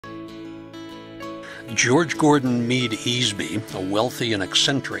George Gordon Meade Easby, a wealthy and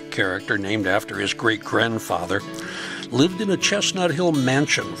eccentric character named after his great-grandfather, lived in a Chestnut Hill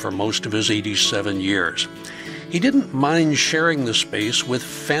mansion for most of his 87 years. He didn't mind sharing the space with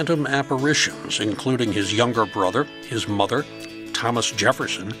phantom apparitions, including his younger brother, his mother, Thomas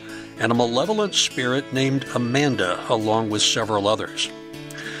Jefferson, and a malevolent spirit named Amanda, along with several others.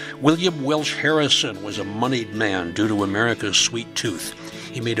 William Welsh Harrison was a moneyed man due to America's sweet tooth.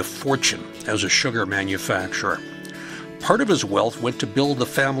 He made a fortune as a sugar manufacturer. Part of his wealth went to build the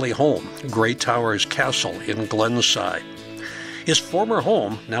family home, Grey Towers Castle in Glenside. His former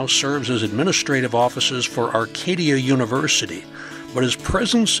home now serves as administrative offices for Arcadia University, but his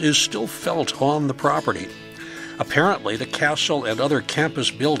presence is still felt on the property. Apparently, the castle and other campus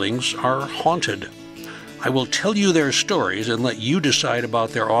buildings are haunted. I will tell you their stories and let you decide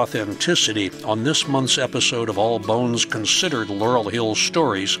about their authenticity on this month's episode of All Bones Considered Laurel Hill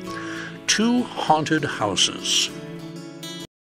Stories, Two Haunted Houses.